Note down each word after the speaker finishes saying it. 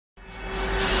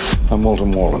I'm Walter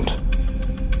Morland.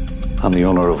 I'm the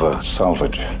owner of a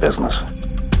salvage business,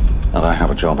 and I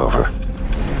have a job offer.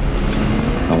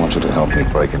 I want you to help me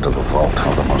break into the vault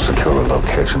of the most secure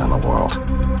location in the world.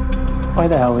 Why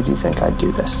the hell would you think I'd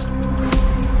do this?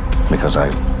 Because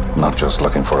I'm not just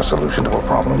looking for a solution to a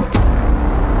problem.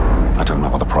 I don't know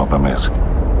what the problem is.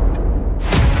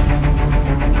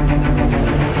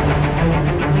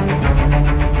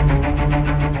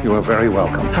 You are very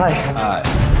welcome. Hi.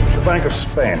 Hi. The Bank of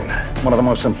Spain, one of the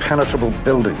most impenetrable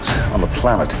buildings on the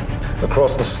planet.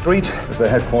 Across the street is the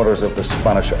headquarters of the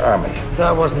Spanish army.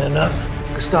 That wasn't enough.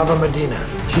 Gustavo Medina,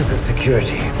 Chief of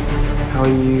Security. How are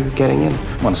you getting in?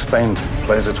 When Spain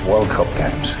plays its World Cup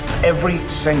games, every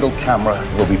single camera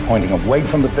will be pointing away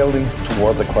from the building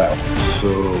toward the crowd.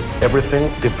 So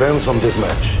everything depends on this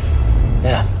match.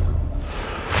 Yeah.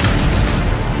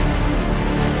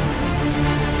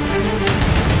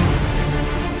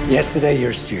 Yesterday,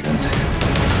 you're a student.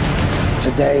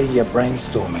 Today, you're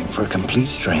brainstorming for a complete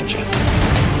stranger.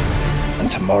 And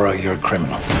tomorrow, you're a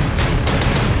criminal.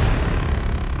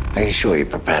 Are you sure you're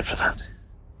prepared for that?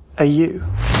 Are you?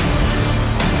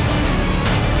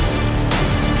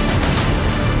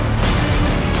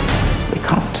 We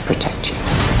can't protect you.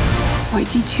 Why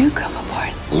did you come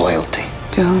aboard? Loyalty.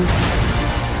 Don't.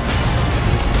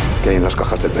 ¿Qué hay en las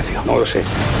cajas del precio? No lo sé.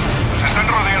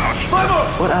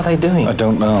 What are they doing? I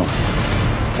don't know.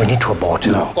 We need to abort.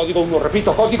 No. Código 1,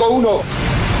 repito, código 1.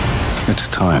 It's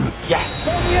time. Yes!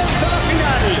 Comienza la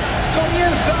final.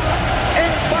 Comienza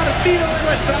el partido de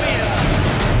nuestra vida.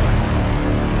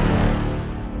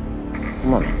 Un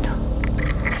momento.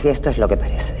 Si esto es lo que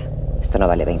parece, esto no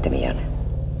vale 20 millones.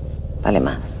 Vale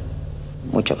más.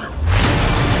 Mucho más.